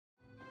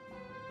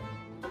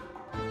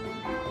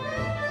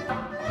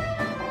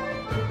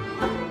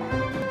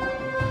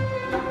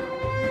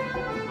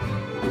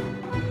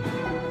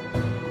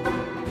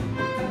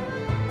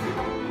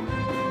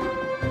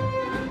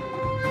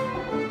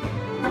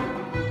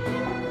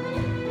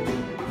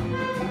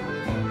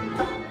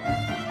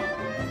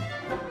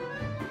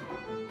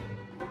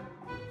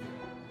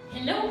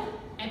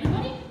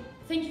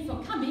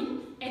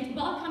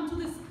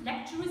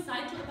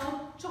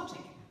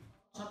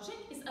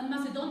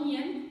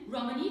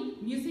Romani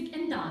music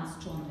and dance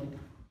genre.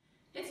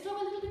 Let's talk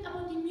a little bit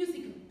about the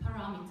musical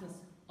parameters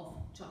of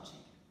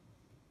Čoček.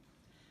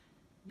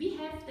 We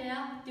have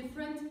there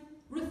different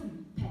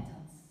rhythm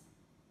patterns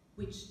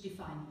which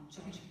define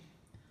Čoček.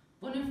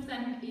 One of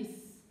them is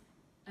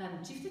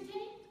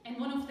Čifteteni and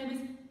one of them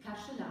is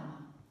Karšelama.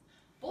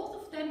 Both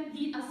of them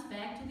lead us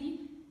back to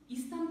the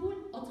Istanbul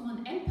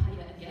Ottoman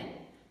Empire again,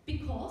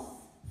 because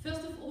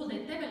first of all they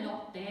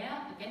developed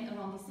there again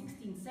around the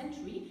 16th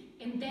century,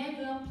 and they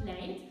were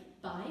played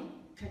by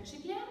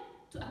Čočekler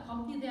to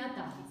accompany their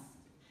dance.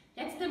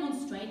 Let's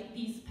demonstrate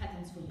these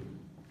patterns for you.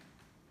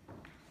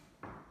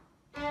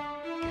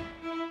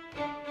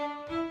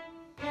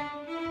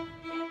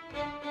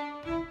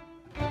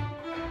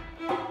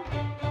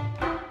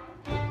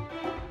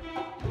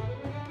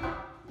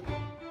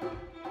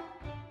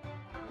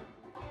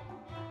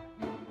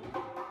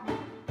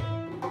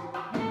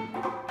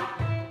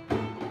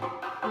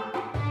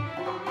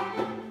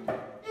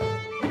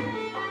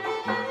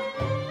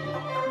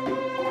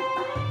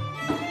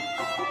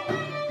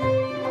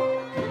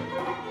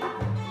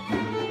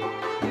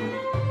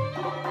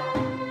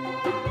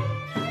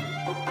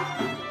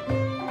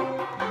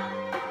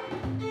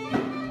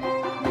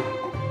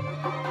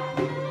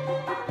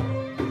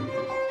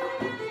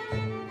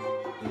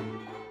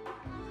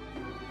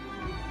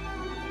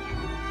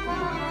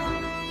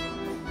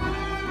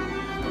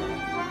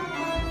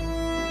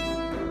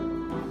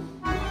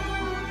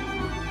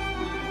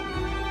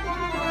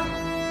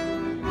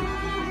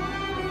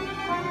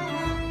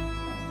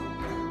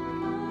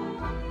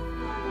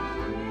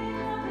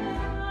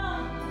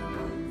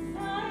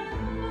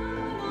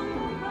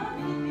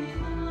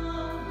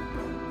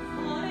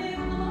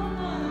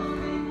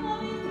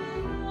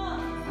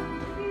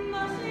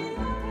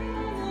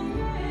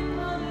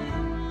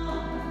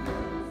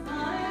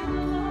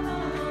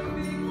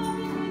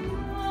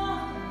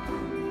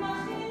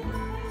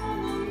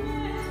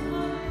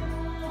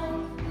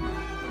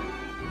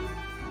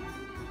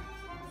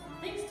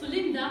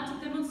 To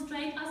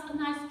demonstrate us a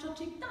nice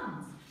Čoček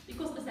dance,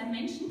 because as I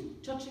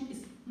mentioned, Čoček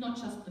is not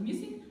just a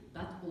music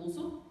but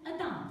also a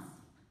dance.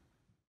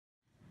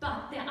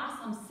 But there are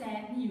some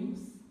sad news.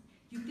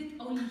 You did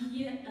only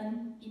hear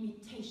an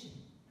imitation,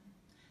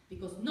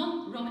 because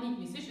non-Romani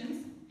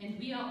musicians, and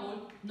we are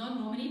all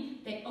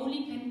non-Romani, they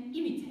only can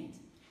imitate.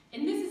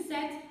 And this is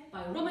said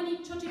by Romani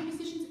Čoček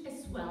musicians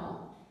as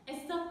well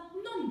as the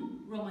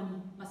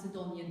non-Romani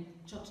Macedonian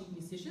Čoček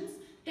musicians.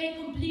 They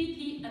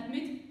completely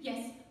admit,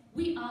 yes,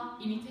 we are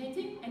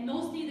imitating, and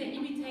mostly they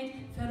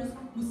imitate Feruz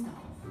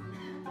Mustafov.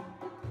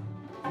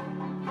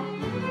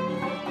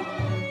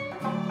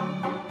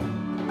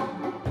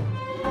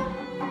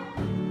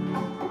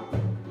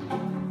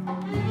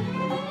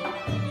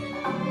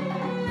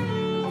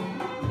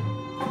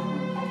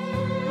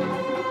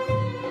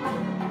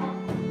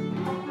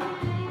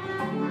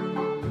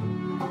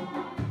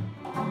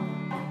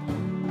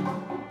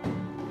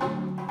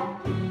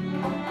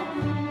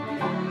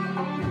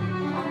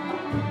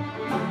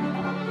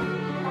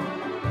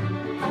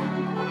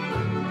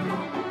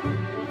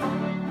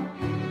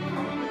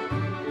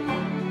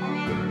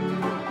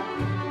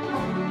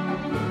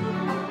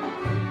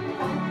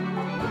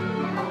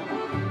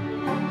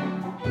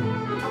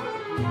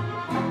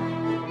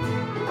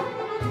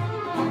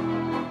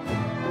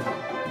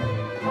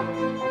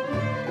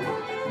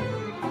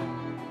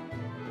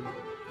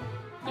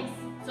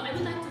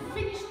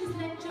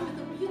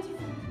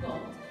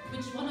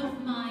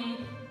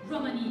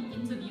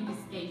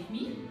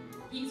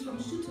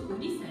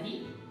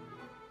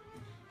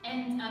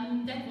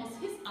 And that was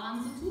his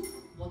answer to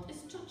what is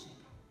Čoček.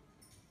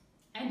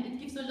 And it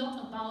gives a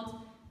lot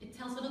about, it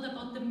tells a lot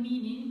about the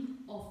meaning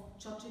of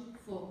Čoček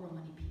for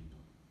Romani people.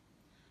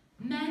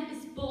 Man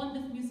is born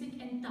with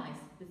music and dies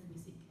with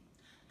music.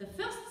 The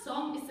first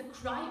song is the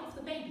cry of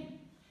the baby,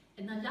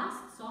 and the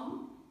last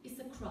song is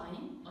the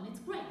crying on its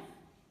grave.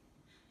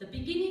 The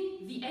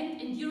beginning, the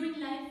end, and during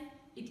life,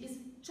 it is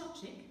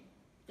Čoček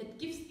that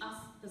gives us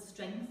the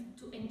strength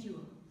to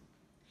endure.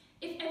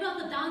 If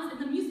ever the dance and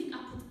the music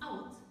are put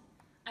out,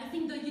 I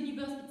think the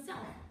universe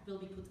itself will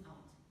be put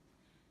out.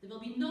 There will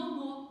be no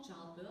more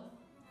childbirth.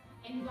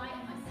 And why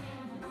am I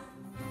saying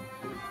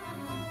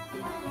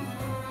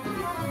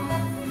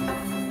this?